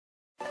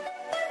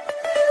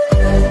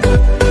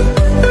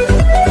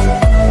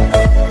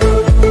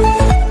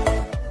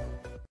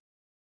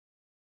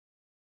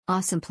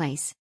Awesome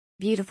place.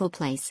 Beautiful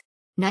place.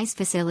 Nice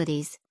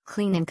facilities,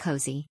 clean and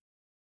cozy.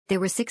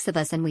 There were 6 of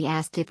us and we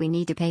asked if we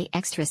need to pay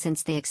extra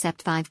since they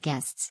accept 5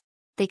 guests.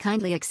 They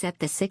kindly accept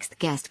the 6th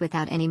guest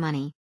without any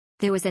money.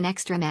 There was an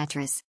extra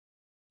mattress.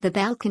 The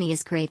balcony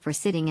is great for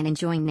sitting and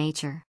enjoying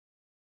nature.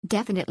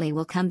 Definitely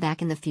will come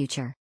back in the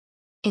future.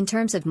 In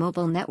terms of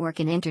mobile network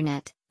and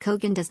internet,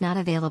 Kogan does not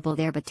available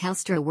there but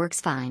Telstra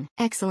works fine.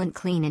 Excellent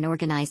clean and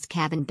organized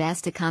cabin,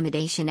 best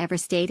accommodation ever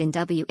stayed in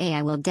WA.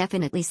 I will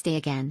definitely stay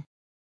again.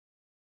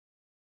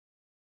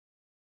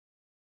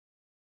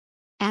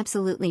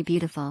 Absolutely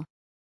beautiful.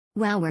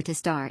 Wow, where to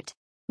start?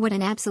 What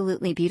an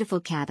absolutely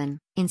beautiful cabin,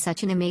 in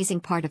such an amazing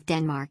part of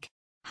Denmark.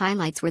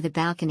 Highlights were the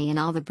balcony and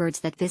all the birds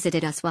that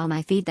visited us while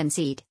my feed them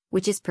seed,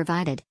 which is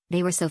provided.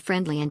 They were so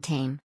friendly and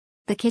tame.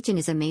 The kitchen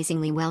is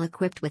amazingly well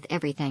equipped with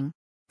everything.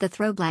 The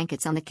throw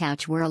blankets on the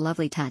couch were a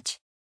lovely touch.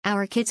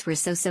 Our kids were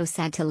so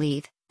sad to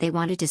leave, they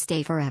wanted to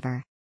stay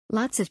forever.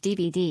 Lots of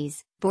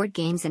DVDs, board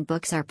games and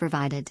books are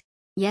provided.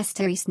 Yes,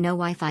 there is no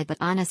Wi-Fi, but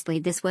honestly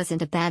this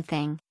wasn't a bad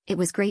thing. It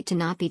was great to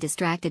not be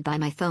distracted by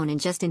my phone and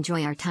just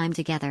enjoy our time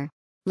together.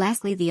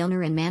 Lastly, the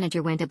owner and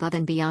manager went above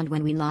and beyond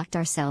when we locked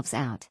ourselves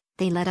out.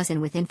 They let us in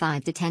within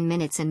 5 to 10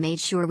 minutes and made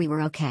sure we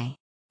were okay.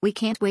 We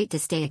can't wait to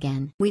stay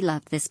again. We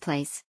loved this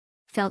place.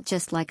 Felt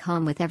just like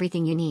home with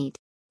everything you need.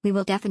 We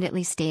will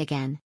definitely stay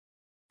again.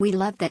 We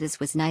loved that it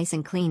was nice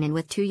and clean, and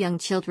with 2 young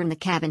children the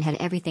cabin had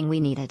everything we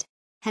needed.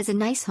 Has a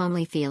nice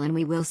homely feel and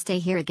we will stay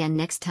here again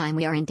next time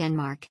we are in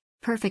Denmark.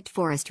 Perfect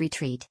forest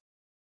retreat.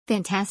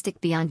 Fantastic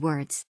beyond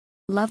words.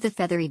 Love the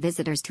feathery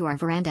visitors to our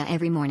veranda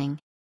every morning.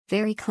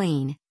 Very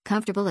clean,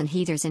 comfortable and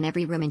heaters in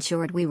every room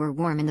ensured we were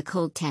warm in the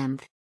cold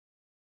temp.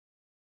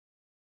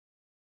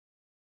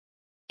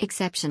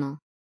 Exceptional.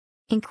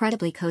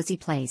 Incredibly cozy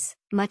place,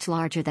 much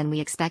larger than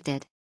we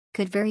expected.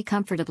 Could very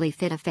comfortably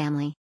fit a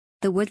family.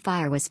 The wood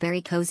fire was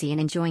very cozy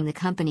and enjoying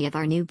the company of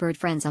our new bird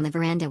friends on the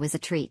veranda was a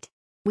treat.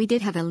 We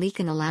did have a leak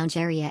in the lounge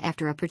area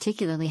after a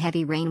particularly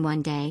heavy rain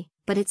one day,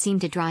 but it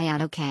seemed to dry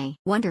out okay.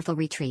 Wonderful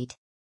retreat.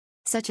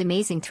 Such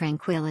amazing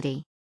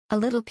tranquility. A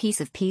little piece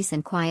of peace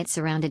and quiet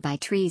surrounded by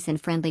trees and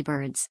friendly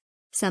birds.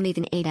 Some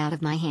even ate out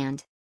of my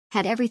hand.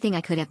 Had everything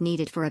I could have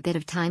needed for a bit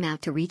of time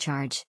out to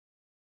recharge.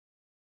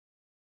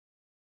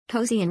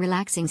 Cozy and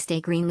relaxing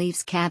stay.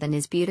 Greenleaf's cabin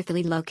is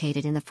beautifully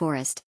located in the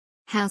forest.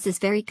 House is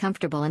very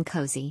comfortable and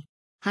cozy.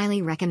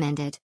 Highly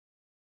recommended.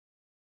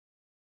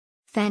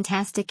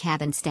 Fantastic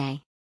cabin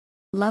stay.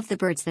 Love the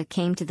birds that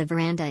came to the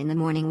veranda in the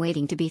morning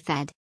waiting to be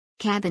fed.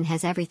 Cabin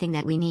has everything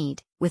that we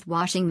need, with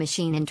washing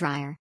machine and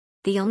dryer.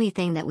 The only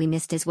thing that we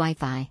missed is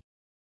Wi-Fi.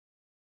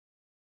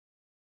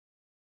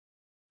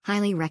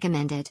 Highly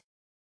recommended.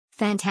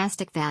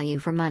 Fantastic value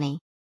for money.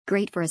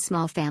 Great for a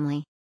small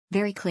family.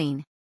 Very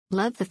clean.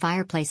 Loved the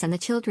fireplace and the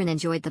children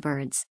enjoyed the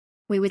birds.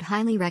 We would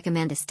highly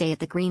recommend a stay at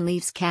the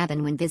Greenleaf's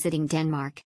cabin when visiting Denmark.